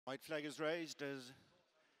White flag is raised as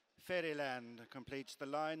Fairyland completes the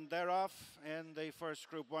line. They're off in the first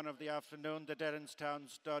Group 1 of the afternoon, the Derrinstown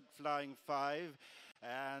stud Flying 5.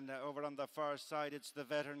 And over on the far side, it's the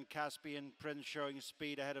veteran Caspian Prince showing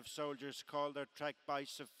speed ahead of Soldier's Call. They're tracked by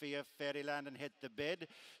Sophia, Fairyland, and Hit the Bid.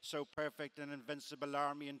 So Perfect and Invincible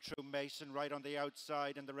Army and True Mason right on the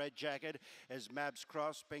outside in the red jacket is Mab's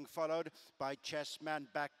Cross, being followed by Chessman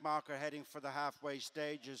Backmarker heading for the halfway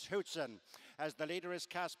stage is Hootson. As the leader is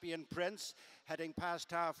Caspian Prince, heading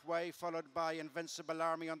past halfway, followed by Invincible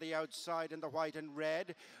Army on the outside in the white and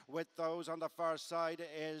red. With those on the far side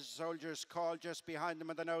is Soldier's Call, just behind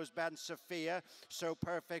them in the noseband Sophia. So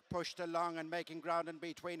Perfect pushed along and making ground in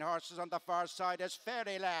between horses. On the far side is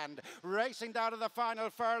Fairyland, racing down to the final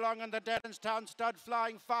furlong in the Derrinstown stud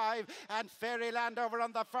Flying 5. And Fairyland over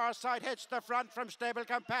on the far side hits the front from stable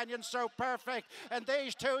companion So Perfect. And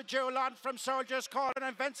these two duel on from Soldier's Call and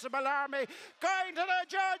Invincible Army. Going to the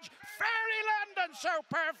judge, Fairyland and So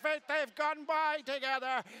Perfect. They've gone by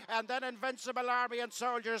together. And then Invincible Army and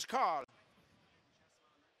Soldier's Call.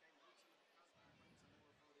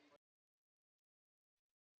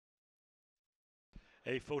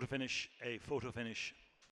 A photo finish